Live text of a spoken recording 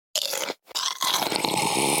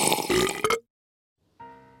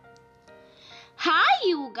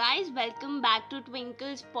welcome back to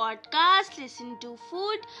Twinkle's podcast. Listen to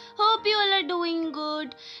food. Hope you all are doing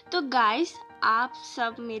good. तो guys, आप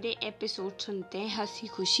सब मेरे episode सुनते हैं हंसी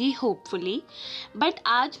खुशी होपफुली, बट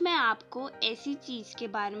आज मैं आपको ऐसी चीज़ के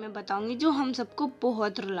बारे में बताऊंगी जो हम सबको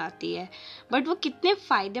बहुत रुलाती है, बट वो कितने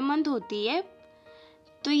फ़ायदेमंद होती है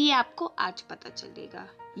तो ये आपको आज पता चलेगा.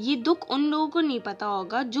 ये दुख उन लोगों को नहीं पता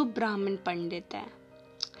होगा जो ब्राह्मण पंडित हैं.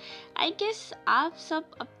 आई गेस आप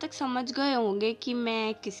सब अब तक समझ गए होंगे कि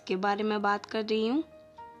मैं किसके बारे में बात कर रही हूँ.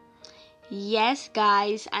 Yes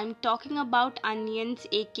guys, I'm talking about onions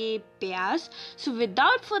aka प्याज. So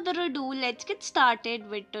without further ado, let's get started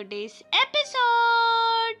with today's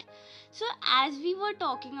episode. So as we were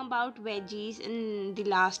talking about veggies in the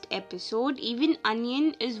last episode, even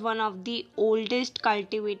onion is one of the oldest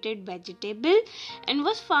cultivated vegetable and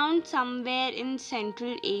was found somewhere in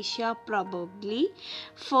Central Asia, probably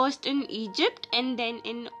first in Egypt and then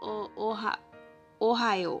in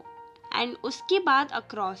Ohio. And उसके बाद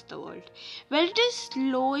across the world. Well, it is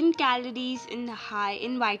low in calories and high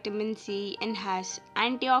in vitamin C and has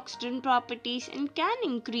antioxidant properties and can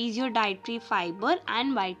increase your dietary fiber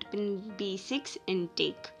and vitamin B6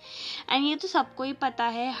 intake. And ये तो सबको ही पता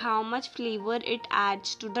है how much flavor it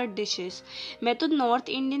adds to the dishes. मैं तो north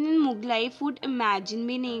Indian and Mughlai food imagine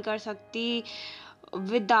भी नहीं कर सकती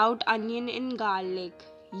विदाउट अनियन एंड गार्लिक.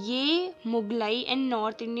 ये Mughlai and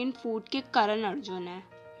north Indian food के करण अर्जुन है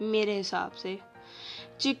मेरे हिसाब से.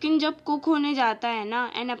 चिकन जब कुक होने जाता है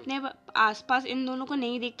ना एंड अपने आसपास इन दोनों को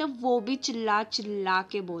नहीं देखता, वो भी चिल्ला चिल्ला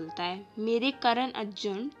के बोलता है मेरे करण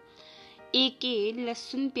अर्जुन एके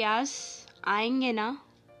लहसुन प्याज आएंगे ना,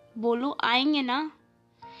 बोलो आएंगे ना.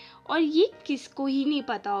 और ये किसको ही नहीं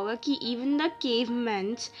पता होगा कि even the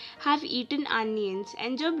cavemen's have eaten onions.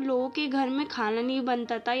 And जब लोगों के घर में खाना नहीं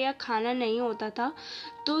बनता था या खाना नहीं होता था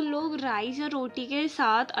तो लोग राइस या रोटी के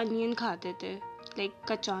साथ अनियन खाते थे, like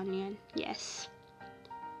kacha onion. Yes.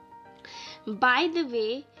 By the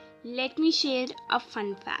way, let me share a fun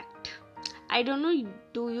fact. I don't know,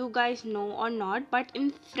 do you guys know or not, but in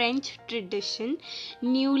French tradition,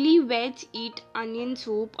 newlyweds eat onion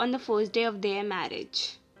soup on the first day of their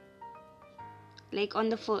marriage. Like on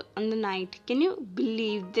the night. Can you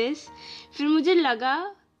believe this? फिर मुझे लगा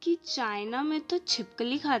कि China में तो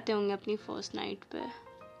छिपकली खाते होंगे अपनी फर्स्ट नाइट पे.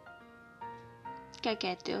 क्या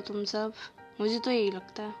कहते हो तुम सब? मुझे तो यही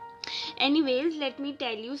लगता है. Anyways, let me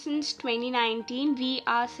tell you, since 2019 we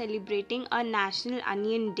are celebrating a National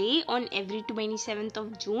Onion Day on every 27th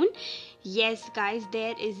of June. Yes guys,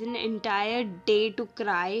 there is an entire day to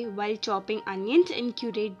cry while chopping onions and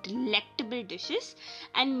curate delectable dishes,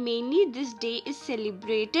 and mainly this day is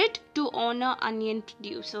celebrated to honor onion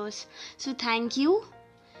producers. So thank you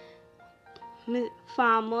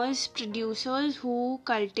farmers, producers who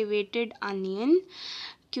cultivated onion,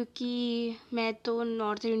 क्योंकि मैं तो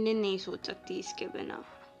north Indian नहीं सोच सकती इसके बिना.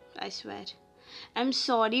 I swear. I am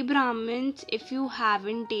sorry Brahmins if you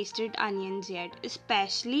haven't tasted onions yet,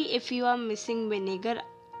 especially if you are missing vinegar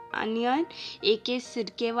onion aka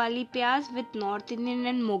सिरके वाली प्याज with North Indian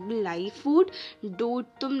and Mughlai food. Dude,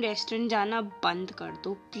 तुम रेस्टोरेंट जाना बंद कर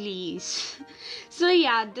दो please. So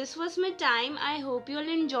yeah, this was my time. I hope you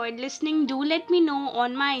all enjoyed listening. Do let me know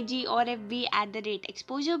on my IG or FB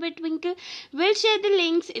 @exposure_with_twinkle. We'll share the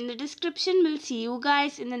links in the description. We'll see you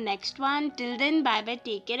guys in the next one. Till then, bye bye,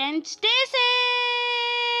 take care and stay safe.